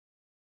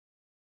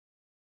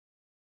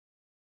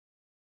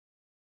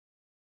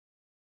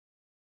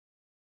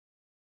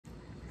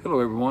Hello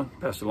everyone,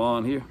 Pastor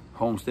Lon here,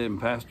 homesteading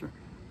pastor.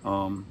 I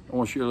want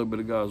to share a little bit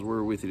of God's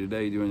word with you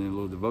today during a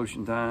little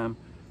devotion time.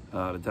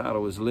 The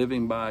title is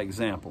Living by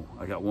Example.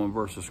 I got one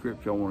verse of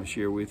scripture I want to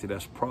share with you.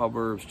 That's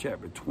Proverbs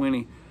chapter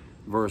 20,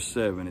 verse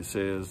 7. It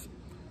says,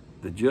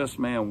 "The just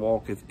man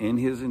walketh in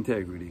his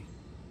integrity.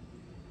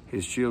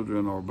 His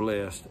children are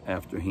blessed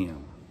after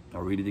him."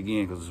 I'll read it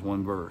again because it's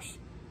one verse.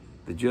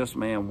 "The just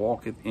man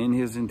walketh in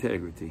his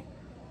integrity.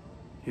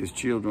 His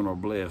children are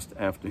blessed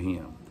after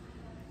him."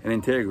 And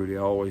integrity,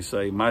 I always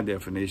say, my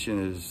definition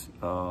is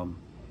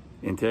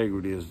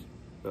integrity is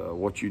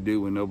what you do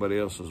when nobody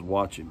else is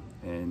watching.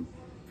 And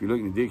if you look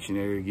in the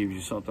dictionary, it gives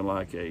you something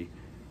like a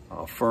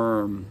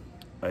firm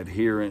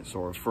adherence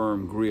or a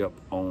firm grip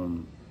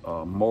on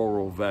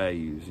moral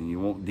values, and you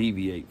won't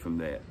deviate from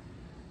that.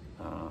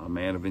 A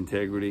man of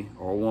integrity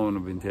or a woman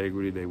of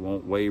integrity, they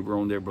won't waver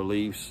on their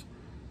beliefs,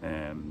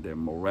 and their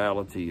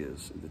morality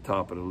is at the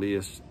top of the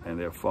list, and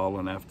they're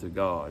following after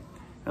God.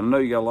 And I know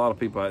you got a lot of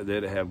people out there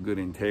that have good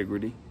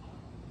integrity,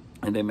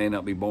 and they may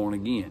not be born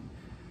again,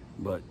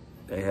 but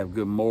they have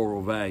good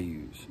moral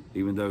values.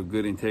 Even though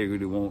good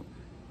integrity won't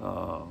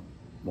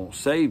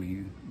save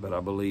you, but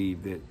I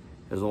believe that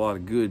there's a lot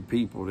of good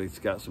people that's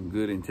got some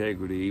good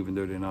integrity, even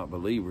though they're not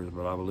believers.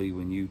 But I believe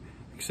when you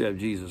accept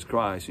Jesus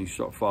Christ and you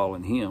start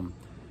following Him,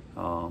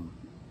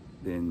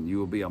 then you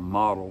will be a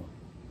model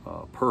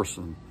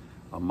person,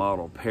 a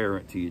model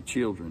parent to your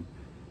children,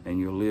 and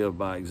you'll live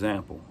by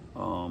example.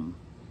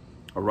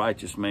 A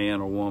righteous man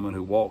or woman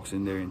who walks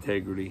in their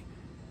integrity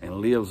and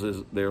lives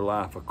their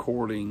life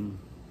according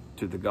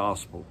to the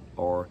gospel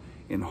or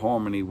in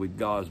harmony with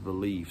God's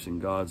beliefs and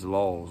God's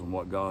laws and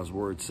what God's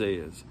word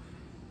says.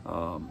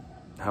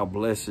 How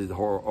blessed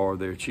are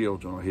their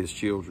children or his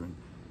children.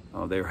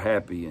 They're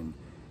happy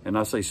and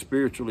I say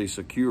spiritually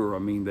secure. I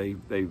mean,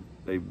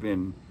 they've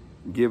been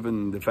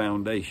given the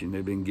foundation.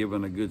 They've been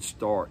given a good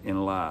start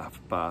in life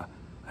by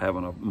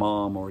having a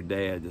mom or a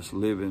dad that's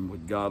living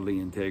with godly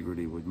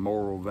integrity, with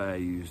moral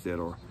values that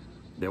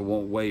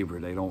won't waver.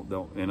 They don't.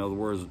 In other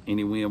words,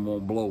 any wind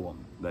won't blow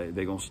them.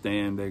 They're gonna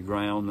stand their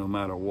ground no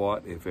matter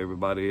what. If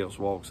everybody else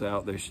walks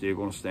out, they're still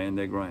gonna stand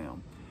their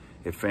ground.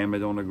 If family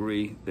don't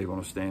agree, they're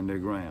gonna stand their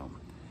ground.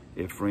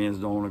 If friends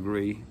don't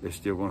agree, they're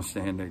still gonna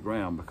stand their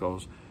ground,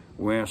 because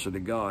we answer to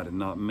God and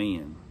not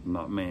men,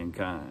 not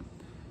mankind.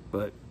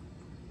 But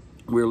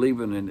we're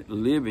living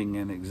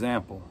an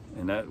example,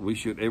 and that we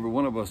should, every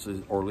one of us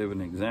are living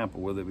an example,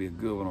 whether it be a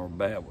good one or a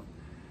bad one.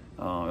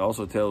 It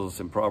also tells us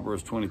in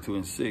Proverbs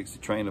 22:6 to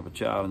train up a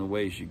child in the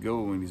way he should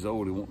go. When he's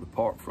old, he won't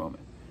depart from it.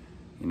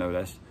 You know,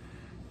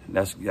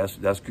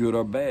 that's good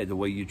or bad. The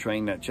way you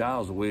train that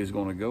child is the way he's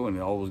going to go, and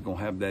they're always going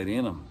to have that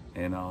in them.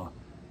 And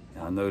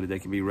I know that they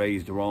can be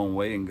raised the wrong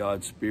way, and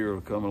God's Spirit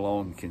will come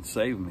along and can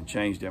save them and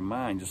change their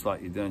mind, just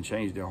like He done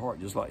changed their heart,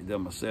 just like He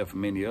done myself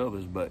and many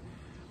others. But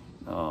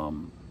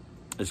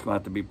it's going to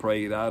have to be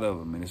prayed out of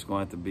them, and it's going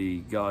to have to be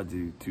God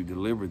to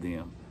deliver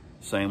them,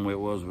 same way it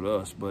was with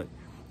us. But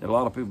a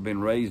lot of people have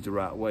been raised the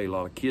right way. A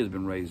lot of kids have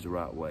been raised the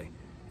right way.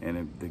 And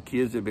if the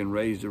kids have been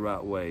raised the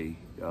right way,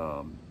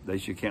 they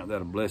should count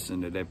that a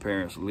blessing that their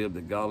parents lived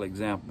a godly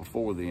example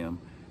before them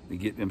to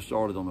get them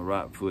started on the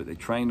right foot. They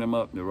train them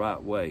up the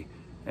right way.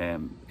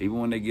 And even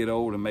when they get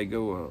old and may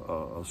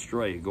go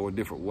astray, go a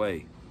different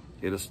way,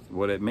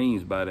 what it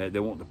means by that, they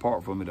won't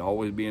depart from it. It'll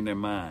always be in their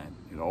mind.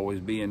 It'll always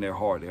be in their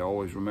heart. They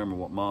always remember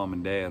what mom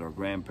and dad or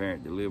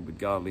grandparent that lived with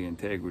godly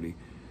integrity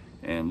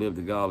and lived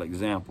a godly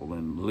example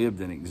and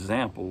lived an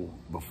example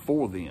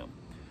before them.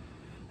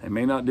 They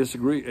may not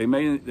disagree. They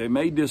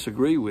may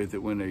disagree with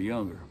it when they're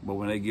younger, but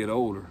when they get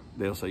older,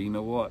 they'll say, you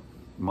know what?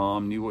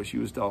 Mom knew what she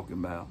was talking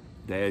about.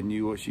 Dad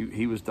knew what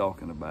he was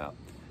talking about.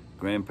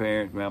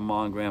 Grandparent,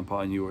 grandma, and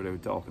grandpa knew what they were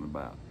talking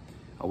about.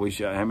 How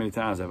many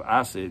times have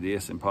I said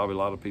this, and probably a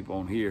lot of people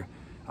on here,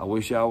 I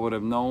wish I would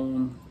have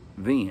known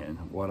then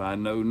what I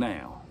know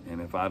now. And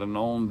if I'd have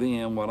known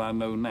then what I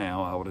know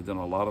now, I would have done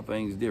a lot of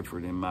things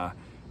different in my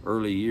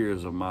early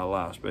years of my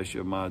life, especially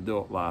of my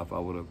adult life. I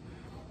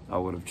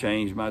would have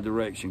changed my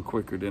direction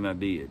quicker than I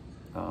did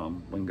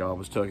when God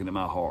was tugging at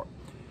my heart.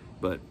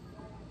 But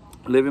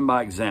living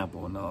by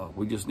example, and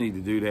we just need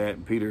to do that.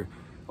 And Peter,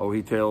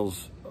 he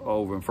tells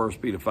over in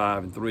 1 Peter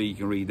 5:3, you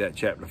can read that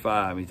chapter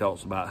 5. He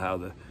talks about how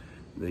the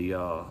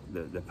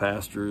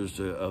pastors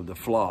of the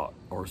flock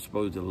are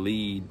supposed to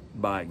lead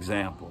by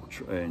example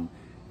and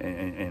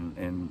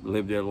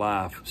live their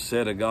life,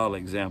 set a godly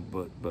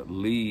example, but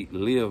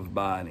live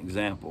by an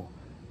example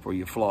for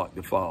your flock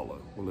to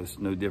follow. Well, it's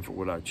no different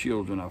with our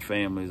children, our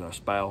families, our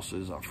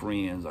spouses, our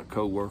friends, our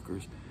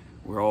co-workers.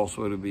 We're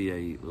also to be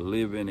a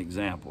living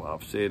example.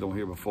 I've said on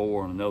here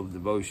before in another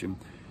devotion,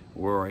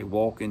 we're a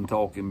walking,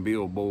 talking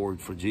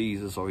billboard for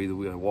Jesus, or either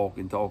we're a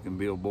walking, talking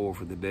billboard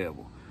for the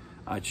devil.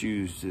 I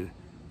choose to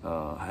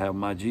have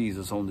my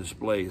Jesus on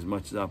display as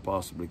much as I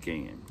possibly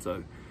can.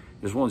 So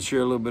just want to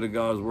share a little bit of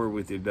God's word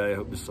with you today. I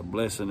hope it's a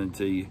blessing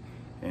unto you.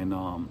 And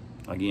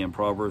again,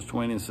 Proverbs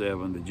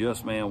 20:7, the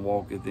just man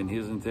walketh in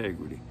his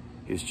integrity.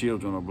 His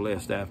children are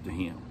blessed after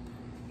him.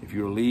 If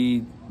you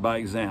lead by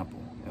example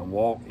and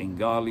walk in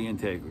godly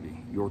integrity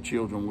your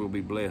children will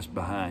be blessed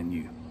behind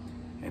you.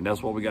 And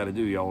that's what we got to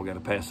do, y'all. We got to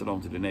pass it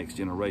on to the next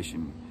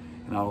generation.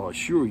 And I'll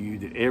assure you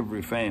that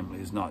every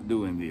family is not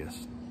doing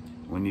this.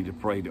 We need to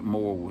pray that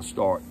more will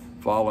start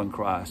following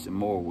Christ and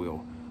more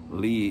will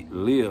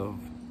live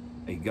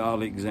a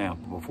godly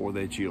example before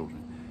their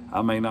children.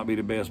 I may not be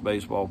the best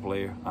baseball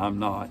player. I'm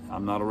not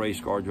a race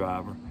car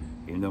driver,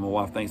 even though my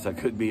wife thinks I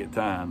could be at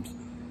times.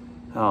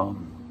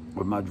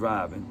 With my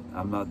driving,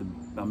 I'm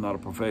not a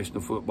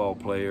professional football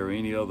player or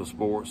any other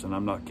sports, and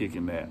I'm not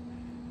kicking that.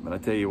 But I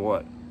tell you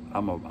what,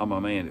 I'm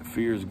a man that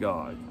fears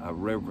God. I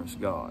reverence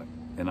God,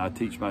 and I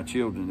teach my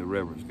children to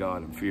reverence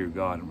God and fear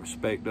God and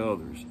respect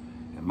others,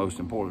 and most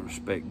importantly,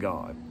 respect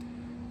God.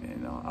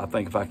 And I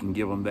think if I can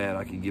give them that,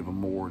 I can give them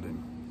more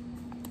than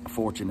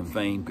fortune and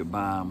fame could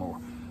buy them, or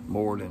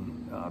more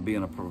than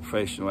being a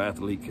professional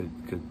athlete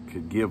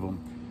could give them,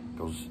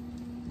 because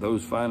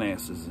those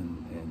finances and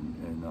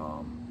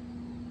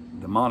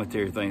the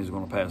monetary things are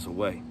going to pass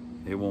away.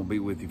 It won't be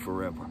with you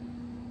forever.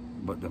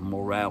 But the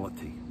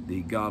morality,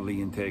 the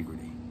godly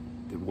integrity,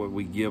 what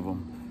we give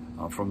them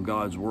from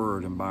God's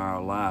word and by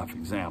our life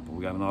example.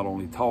 We got to not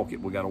only talk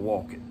it, we got to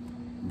walk it.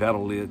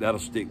 That'll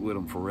stick with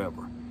them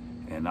forever.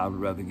 And I would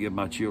rather give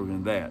my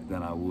children that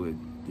than I would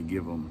to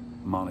give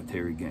them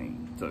monetary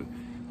gain. So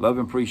love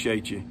and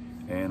appreciate you,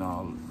 and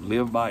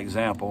live by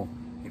example.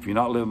 If you're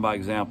not living by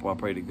example, I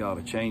pray that God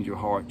will change your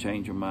heart,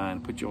 change your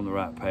mind, put you on the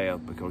right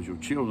path, because your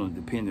children are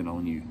dependent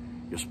on you.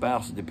 Your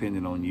spouse is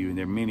dependent on you, and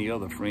there are many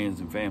other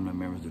friends and family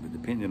members that are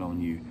dependent on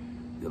you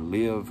to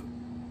live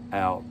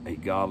out a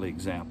godly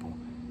example,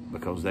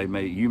 because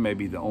you may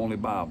be the only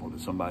Bible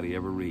that somebody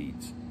ever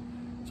reads.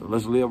 So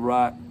let's live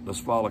right. Let's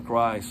follow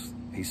Christ.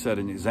 He set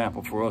an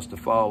example for us to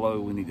follow.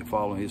 We need to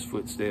follow his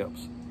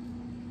footsteps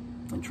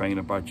and train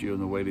up our children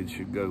the way they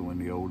should go when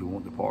the older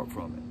won't depart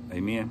from it.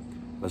 Amen.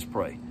 Let's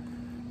pray.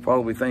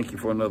 Father, we thank you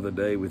for another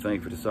day. We thank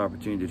you for this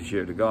opportunity to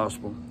share the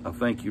gospel. I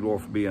thank you,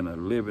 Lord, for being a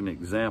living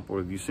example.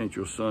 If you sent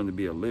your son to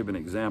be a living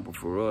example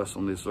for us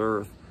on this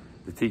earth,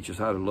 to teach us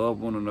how to love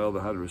one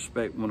another, how to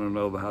respect one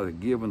another, how to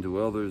give unto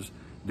others,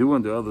 do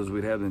unto others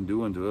we'd have them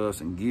do unto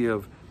us, and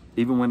give,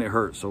 even when it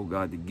hurts, oh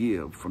God, to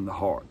give from the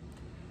heart.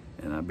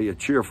 And be a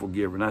cheerful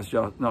giver. And that's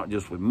not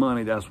just with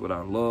money, that's with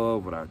our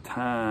love, with our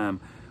time,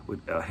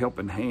 with a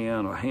helping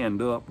hand or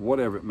hand up,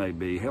 whatever it may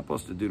be. Help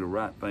us to do the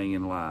right thing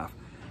in life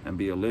and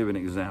be a living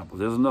example.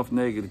 There's enough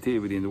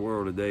negativity in the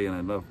world today and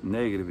enough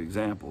negative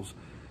examples.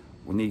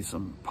 We need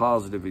some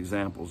positive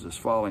examples that's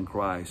following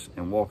Christ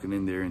and walking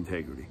in their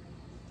integrity.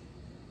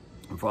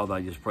 And Father,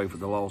 I just pray for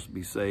the lost to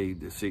be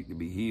saved, the sick to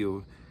be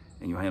healed,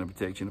 and your hand of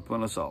protection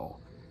upon us all.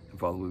 And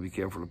Father, we'll be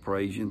careful to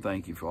praise you and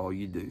thank you for all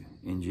you do.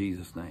 In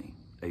Jesus' name,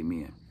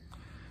 amen.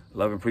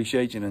 Love and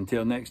appreciate you. And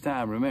until next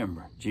time,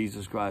 remember,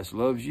 Jesus Christ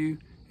loves you,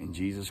 and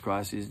Jesus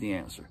Christ is the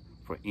answer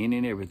for any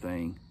and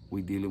everything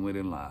we're dealing with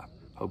in life.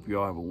 Hope you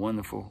all have a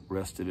wonderful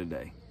rest of the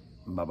day.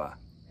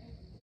 Bye-bye.